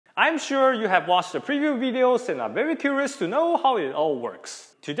I'm sure you have watched the preview videos and are very curious to know how it all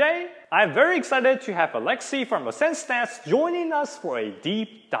works. Today, I'm very excited to have Alexei from AscentStats joining us for a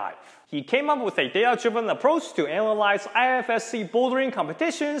deep dive. He came up with a data-driven approach to analyze IFSC bouldering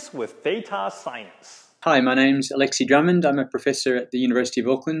competitions with data science. Hi, my name's Alexei. I'm a professor at the University of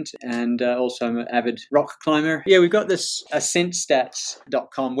Auckland and also I'm an avid rock climber. Yeah, we've got this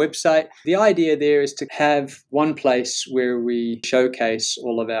AscentStats.com website. The idea there is to have one place where we showcase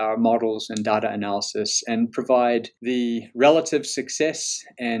all of our models and data analysis and provide the relative success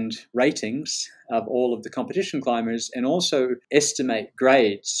and ratings of all of the competition climbers and also estimate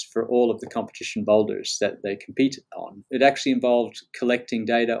grades for all of the competition boulders that they competed on. It actually involved collecting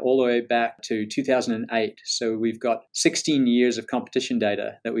data all the way back to 2008. So we've got 16 years of competition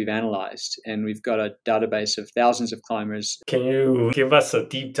data that we've analyzed, and we've got a database of thousands of climbers. Can you give us a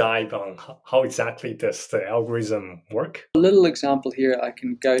deep dive on how exactly does the algorithm work? A little example here I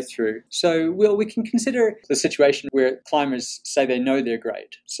can go through. So we can consider the situation where climbers say they know their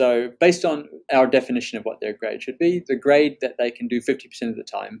grade. So based on our definition of what their grade should be, the grade that they can do 50% of the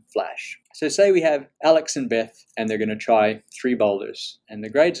time flash. So say we have Alex and Beth and they're going to try 3 boulders and the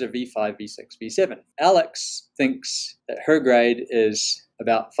grades are V5, V6, V7. Alex thinks that her grade is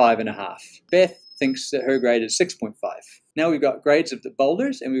about 5.5. Beth thinks that her grade is 6.5. Now we've got grades of the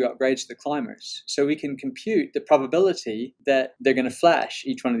boulders and we've got grades of the climbers. So we can compute the probability that they're going to flash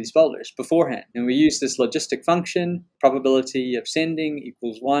each one of these boulders beforehand. And we use this logistic function, probability of sending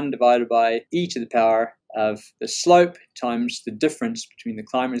equals 1 divided by e to the power of the slope times the difference between the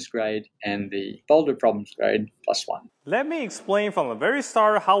climber's grade and the boulder problem's grade plus 1. Let me explain from the very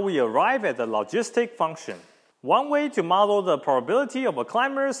start how we arrive at the logistic function. One way to model the probability of a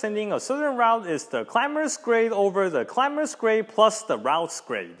climber sending a certain route is the climber's grade over the climber's grade plus the route's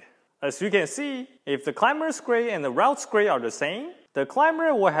grade. As you can see, if the climber's grade and the route's grade are the same, the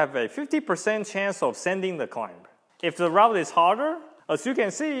climber will have a 50% chance of sending the climb. If the route is harder, as you can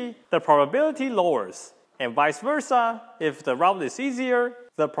see, the probability lowers. And vice versa, if the route is easier,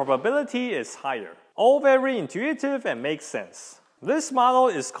 the probability is higher. All very intuitive and makes sense. This model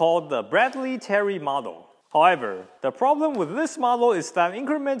is called the Bradley-Terry model. However, the problem with this model is that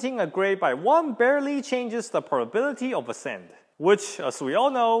incrementing a grade by 1 barely changes the probability of ascent, which, as we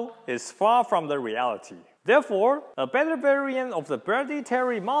all know, is far from the reality. Therefore, a better variant of the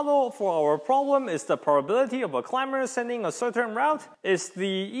Bradley-Terry model for our problem is the probability of a climber sending a certain route is the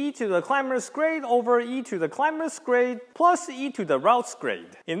e to the climber's grade over e to the climber's grade plus e to the route's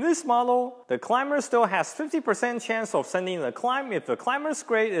grade. In this model, the climber still has 50% chance of sending the climb if the climber's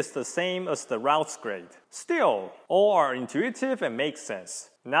grade is the same as the route's grade. Still, all are intuitive and make sense.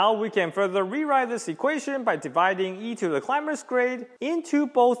 Now we can further rewrite this equation by dividing e to the climber's grade into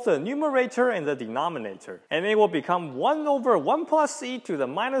both the numerator and the denominator. And it will become 1 over 1 plus e to the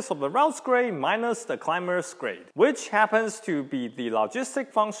minus of the route's grade minus the climber's grade, which happens to be the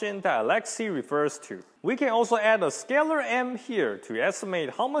logistic function that Alexei refers to. We can also add a scalar m here to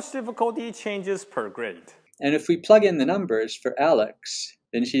estimate how much difficulty changes per grade. And if we plug in the numbers for Alex,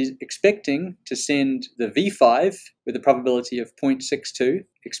 then she's expecting to send the V5 with a probability of 0.62,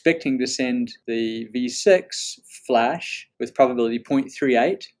 expecting to send the V6 flash with probability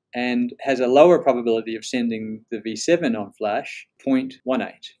 0.38, and has a lower probability of sending the V7 on flash,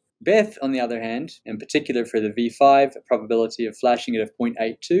 0.18. Beth, on the other hand, in particular for the V5, a probability of flashing it of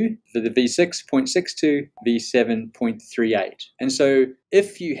 0.82, for the V6, 0.62, V7, 0.38. And so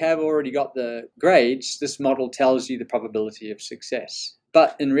if you have already got the grades, this model tells you the probability of success.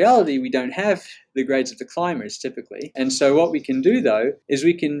 But in reality, we don't have the grades of the climbers typically. And so what we can do though, is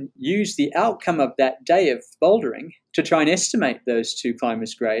we can use the outcome of that day of bouldering to try and estimate those 2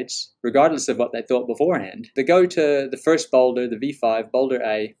 climbers' grades, regardless of what they thought beforehand. They go to the first boulder, the V5, boulder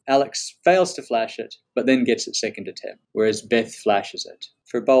A. Alex fails to flash it, but then gets it second attempt, whereas Beth flashes it.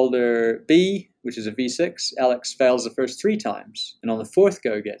 For boulder B, which is a V6, Alex fails the first 3 times, and on the 4th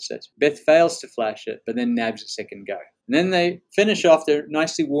go gets it. Beth fails to flash it, but then nabs it second go. And then they finish off, they're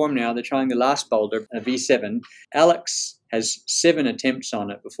nicely warm now, they're trying the last boulder, a V7. Alex has 7 attempts on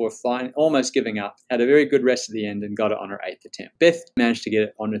it before almost giving up, had a very good rest of the end and got it on her 8th attempt. Beth managed to get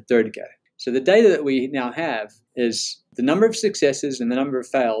it on her 3rd go. So the data that we now have is the number of successes and the number of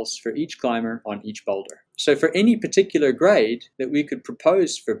fails for each climber on each boulder. So for any particular grade that we could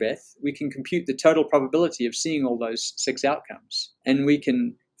propose for Beth, we can compute the total probability of seeing all those 6 outcomes. And we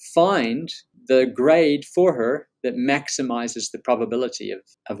can find the grade for her that maximizes the probability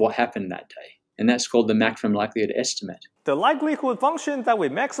of what happened that day. and that's called the maximum likelihood estimate. The likelihood function that we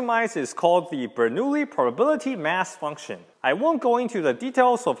maximize is called the Bernoulli probability mass function. I won't go into the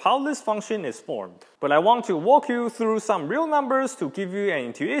details of how this function is formed, but I want to walk you through some real numbers to give you an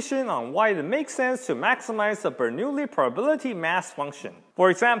intuition on why it makes sense to maximize the Bernoulli probability mass function. For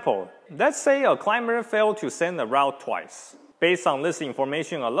example, let's say a climber failed to send a route twice. Based on this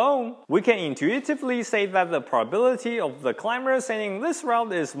information alone, we can intuitively say that the probability of the climber sending this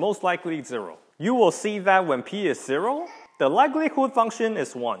route is most likely 0. You will see that when p is 0, the likelihood function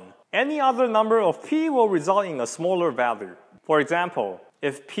is 1. Any other number of p will result in a smaller value. For example,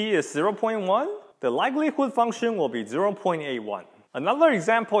 if p is 0.1, the likelihood function will be 0.81. Another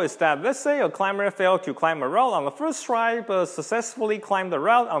example is that let's say a climber failed to climb a route on the first try but successfully climbed the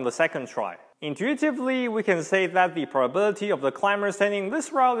route on the second try. Intuitively, we can say that the probability of the climber sending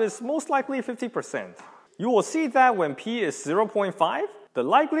this route is most likely 50%. You will see that when p is 0.5, the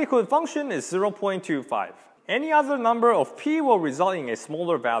likelihood function is 0.25. Any other number of p will result in a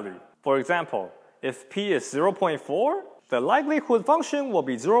smaller value. For example, if p is 0.4, the likelihood function will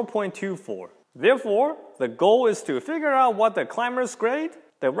be 0.24. Therefore, the goal is to figure out what the climber's grade,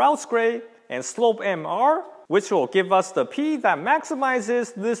 the route's grade, and slope m are, which will give us the p that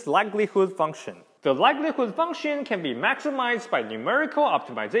maximizes this likelihood function. The likelihood function can be maximized by numerical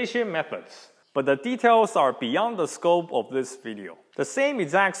optimization methods, but the details are beyond the scope of this video. The same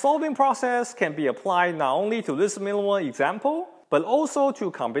exact solving process can be applied not only to this minimal example, but also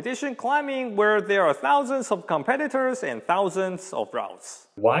to competition climbing where there are thousands of competitors and thousands of routes.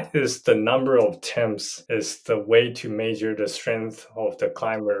 Why is the number of attempts is the way to measure the strength of the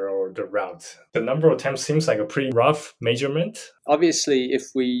climber or the route? The number of attempts seems like a pretty rough measurement. Obviously, if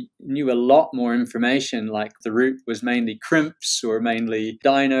we knew a lot more information, like the route was mainly crimps or mainly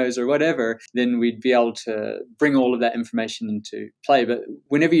dinos or whatever, then we'd be able to bring all of that information into play. But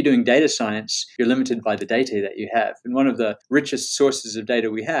whenever you're doing data science, you're limited by the data that you have. And one of the richest sources of data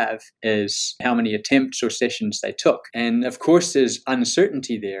we have is how many attempts or sessions they took. And of course, there's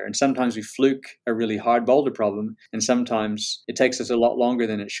uncertainty there. And sometimes we fluke a really hard boulder problem, and sometimes it takes us a lot longer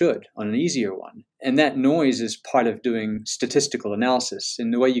than it should on an easier one. And that noise is part of doing statistical analysis.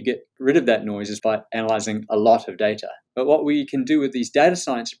 And the way you get rid of that noise is by analyzing a lot of data. But what we can do with these data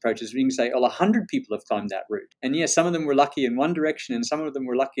science approaches, we can say, oh, 100 people have climbed that route. And yes, some of them were lucky in one direction and some of them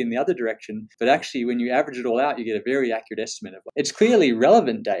were lucky in the other direction. But actually, when you average it all out, you get a very accurate estimate of it. It's clearly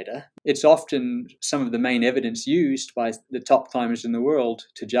relevant data. It's often some of the main evidence used by the top climbers in the world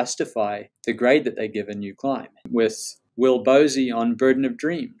to justify the grade that they give a new climb. With Will Bosey on Burden of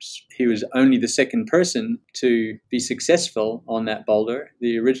Dreams. He was only the second person to be successful on that boulder.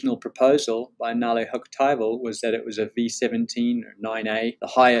 The original proposal by Nale Hochtivel was that it was a V17 or 9A, the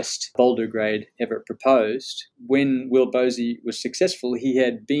highest boulder grade ever proposed. When Will Bosey was successful, he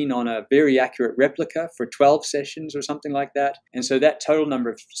had been on a very accurate replica for 12 sessions or something like that. And so that total number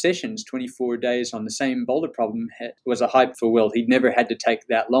of sessions, 24 days on the same boulder problem, was a hype for Will. He'd never had to take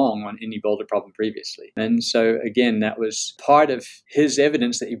that long on any boulder problem previously. And so again, that was part of his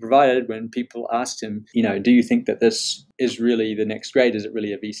evidence that he provided when people asked him, do you think that this is really the next grade? Is it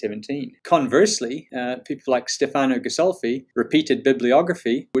really a V17? Conversely, people like Stefano Ghisolfi repeated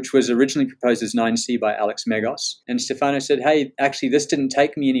bibliography, which was originally proposed as 9C by Alex Megos. And Stefano said, hey, actually, this didn't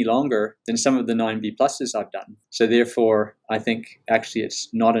take me any longer than some of the 9B pluses I've done. So therefore, I think actually it's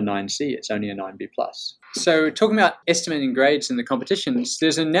not a 9C, it's only a 9B plus. So talking about estimating grades in the competitions,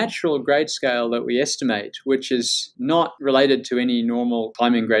 there's a natural grade scale that we estimate, which is not related to any normal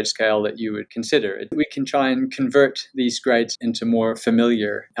climbing grade scale that you would consider. We can try and convert these grades into more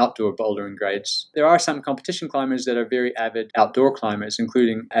familiar outdoor bouldering grades. There are some competition climbers that are very avid outdoor climbers,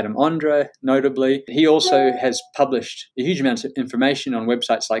 including Adam Ondra, notably. He also has published a huge amount of information on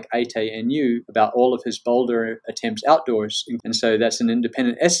websites like 8ANU about all of his boulder attempts outdoors. And so that's an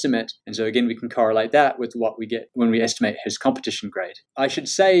independent estimate. And so again, we can correlate that with what we get when we estimate his competition grade. I should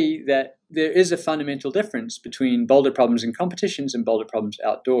say that there is a fundamental difference between boulder problems in competitions and boulder problems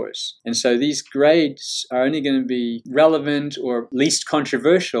outdoors. And so these grades are only going to be relevant or least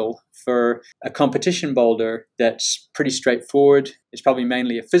controversial for a competition boulder that's pretty straightforward. It's probably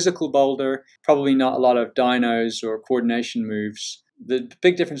mainly a physical boulder, probably not a lot of dynos or coordination moves. The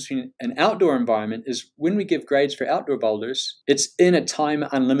big difference between an outdoor environment is when we give grades for outdoor boulders, it's in a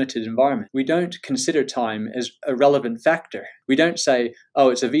time-unlimited environment. We don't consider time as a relevant factor. We don't say, oh,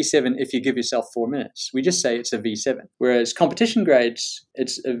 it's a V7 if you give yourself 4 minutes. We just say it's a V7. Whereas competition grades,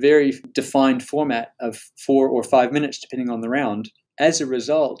 it's a very defined format of 4 or 5 minutes, depending on the round. As a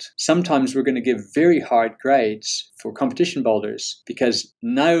result, sometimes we're going to give very hard grades for competition boulders because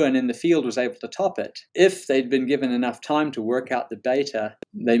no one in the field was able to top it. If they'd been given enough time to work out the data,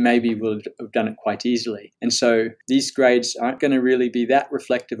 they maybe would have done it quite easily. And so these grades aren't going to really be that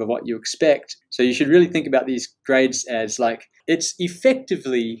reflective of what you expect. So you should really think about these grades as like, it's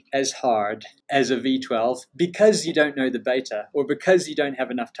effectively as hard as a V12 because you don't know the beta, or because you don't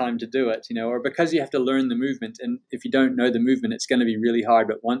have enough time to do it, or because you have to learn the movement. And if you don't know the movement, it's going to be really hard.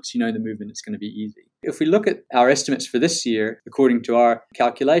 But once you know the movement, it's going to be easy. If we look at our estimates for this year, according to our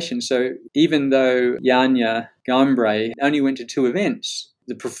calculations, so even though Janja Gambre only went to 2 events,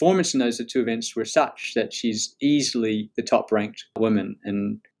 the performance in those 2 events were such that she's easily the top-ranked woman,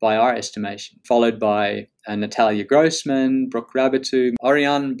 and by our estimation, followed by Natalia Grossman, Brooke Rabbitu,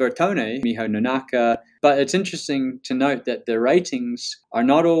 Oriane Bertone, Miho Nonaka. But it's interesting to note that the ratings are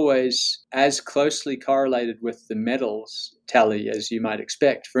not always as closely correlated with the medals tally as you might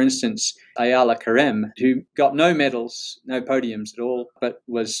expect. For instance, Ayala Karem, who got no medals, no podiums at all, but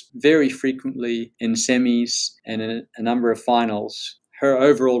was very frequently in semis and in a number of finals. Her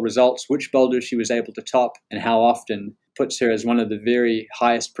overall results, which boulders she was able to top and how often, puts her as one of the very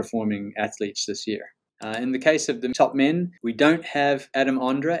highest performing athletes this year. In the case of the top men, we don't have Adam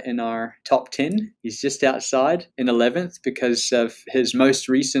Ondra in our top 10. He's just outside in 11th because of his most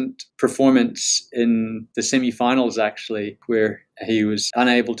recent performance in the semi-finals, actually, where he was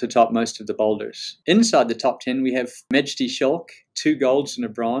unable to top most of the boulders. Inside the top 10, we have Mejdi Shulk, 2 golds and a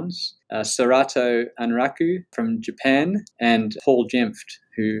bronze, Sarato Anraku from Japan, and Paul Jemft,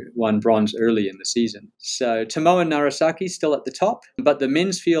 who won bronze early in the season. So Tomoa Narasaki still at the top, but the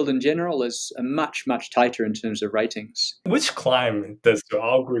men's field in general is much, much tighter in terms of ratings. Which climb does your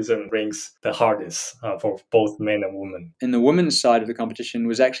algorithm ranks the hardest for both men and women? In the women's side of the competition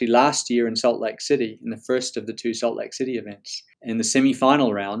was actually last year in Salt Lake City, in the first of the 2 Salt Lake City events. In the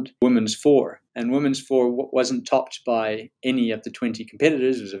semi-final round, women's 4. And women's 4 wasn't topped by any of the 20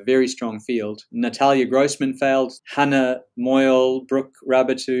 competitors. It was a very strong field. Natalia Grossman failed, Hannah Moyle, Brooke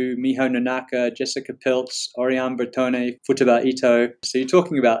Rabbitu, Miho Nonaka, Jessica Piltz, Oriane Bertone, Futaba Ito. So you're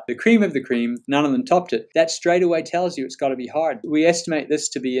talking about the cream of the cream. None of them topped it. That straight away tells you it's got to be hard. We estimate this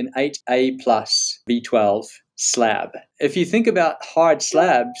to be an 8A plus V12 slab. If you think about hard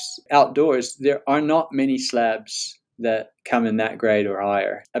slabs outdoors, there are not many slabs that come in that grade or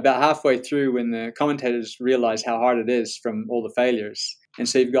higher. About halfway through, when the commentators realize how hard it is from all the failures, and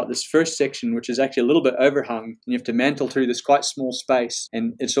so you've got this first section, which is actually a little bit overhung, and you have to mantle through this quite small space,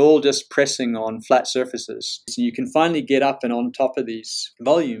 and it's all just pressing on flat surfaces. So you can finally get up and on top of these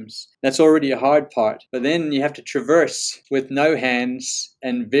volumes. That's already a hard part. But then you have to traverse with no hands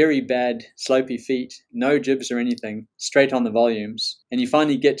and very bad slopey feet, no jibs or anything, straight on the volumes. And you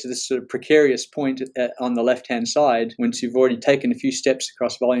finally get to this sort of precarious point on the left-hand side once you've already taken a few steps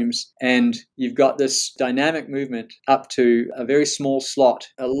across volumes, and you've got this dynamic movement up to a very small slot.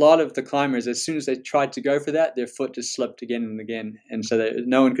 A lot of the climbers, as soon as they tried to go for that, their foot just slipped again and again, and so that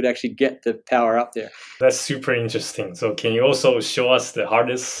no one could actually get the power up there. That's super interesting. So can you also show us the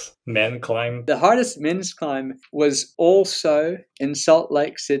hardest men climb? The hardest men's climb was also in Salt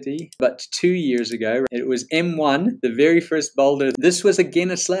Lake City, but 2 years ago. It was M1, the very first boulder. This was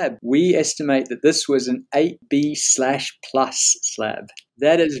again a slab. We estimate that this was an 8B/plus slab.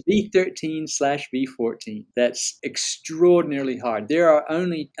 That is V13/V14. That's extraordinarily hard. There are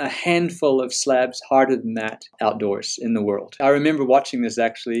only a handful of slabs harder than that outdoors in the world. I remember watching this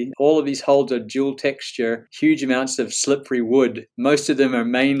actually. All of these holds are dual texture, huge amounts of slippery wood. Most of them are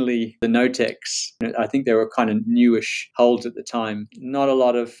mainly the No-Tex. I think they were kind of newish holds at the time. Not a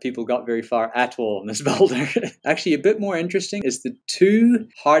lot of people got very far at all in this boulder. Actually, a bit more interesting is the 2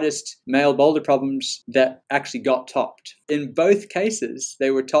 hardest male boulder problems that actually got topped. In both cases,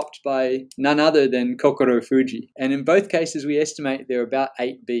 they were topped by none other than Kokoro Fuji. And in both cases, we estimate they're about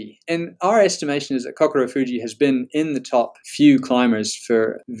 8B. And our estimation is that Kokoro Fuji has been in the top few climbers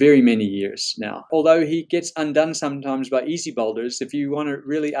for very many years now. Although he gets undone sometimes by easy boulders, if you want to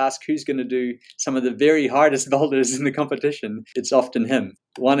really ask who's going to do some of the very hardest boulders in the competition, it's often him.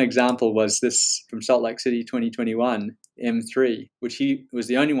 One example was this from Salt Lake City 2021, M3, which he was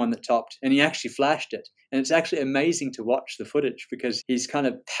the only one that topped, and he actually flashed it. And it's actually amazing to watch the footage because he's kind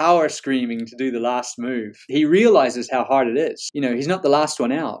of power screaming to do the last move. He realizes how hard it is. He's not the last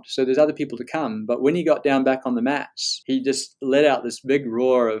one out, so there's other people to come. But when he got down back on the mats, he just let out this big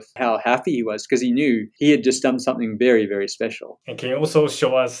roar of how happy he was because he knew he had just done something very, very special. And can you also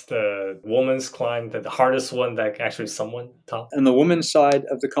show us the women's climb, the hardest one that actually someone topped? On the women's side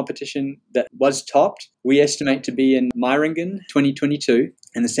of the competition that was topped, we estimate to be in Meiringen 2022.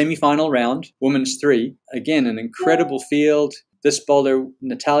 In the semi-final round, women's 3, again, an incredible field, This boulder,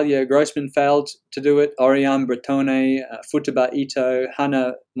 Natalia Grossman failed to do it, Oriane Bretone, Futaba Ito,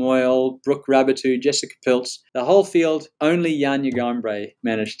 Hannah Moyle, Brooke Rabitou, Jessica Piltz. The whole field, only Jan Yagambre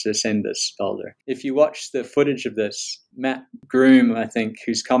managed to ascend this boulder. If you watch the footage of this, Matt Groom, I think,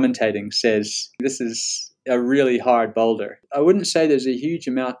 who's commentating, says this is a really hard boulder. I wouldn't say there's a huge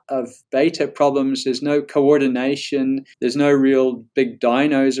amount of beta problems. There's no coordination. There's no real big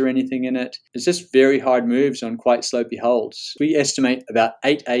dynos or anything in it. It's just very hard moves on quite slopey holds. We estimate about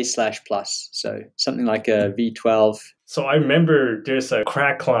 8A/+, so something like a V12. So I remember there's a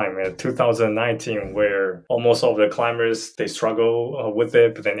crack climb in 2019 where almost all the climbers, they struggle with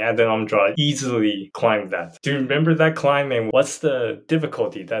it, but then Adam Amdra easily climbed that. Do you remember that climb, and what's the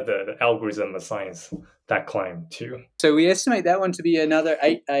difficulty that the algorithm assigns that climb to? So we estimate that one to be another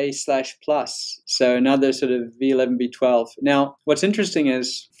 8A/+, so another sort of V11, V12. Now, what's interesting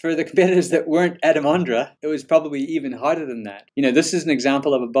is for the competitors that weren't Adam Ondra, it was probably even harder than that. You know, this is an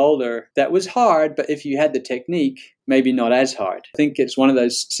example of a boulder that was hard, but if you had the technique, maybe not as hard. I think it's one of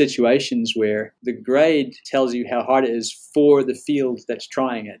those situations where the grade tells you how hard it is for the field that's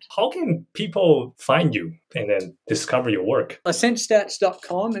trying it. How can people find you and then discover your work?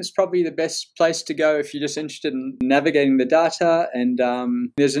 AscentStats.com is probably the best place to go if you're just interested in navigating the data. And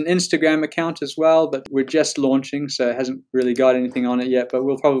there's an Instagram account as well, but we're just launching, so it hasn't really got anything on it yet. But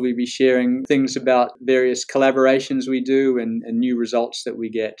we'll probably be sharing things about various collaborations we do and new results that we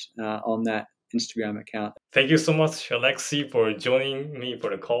get on that Instagram account. Thank you so much, Alexei, for joining me for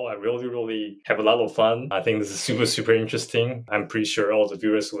the call. I really have a lot of fun. I think this is super interesting. I'm pretty sure all the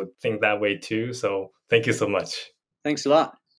viewers would think that way too. So thank you so much. Thanks a lot.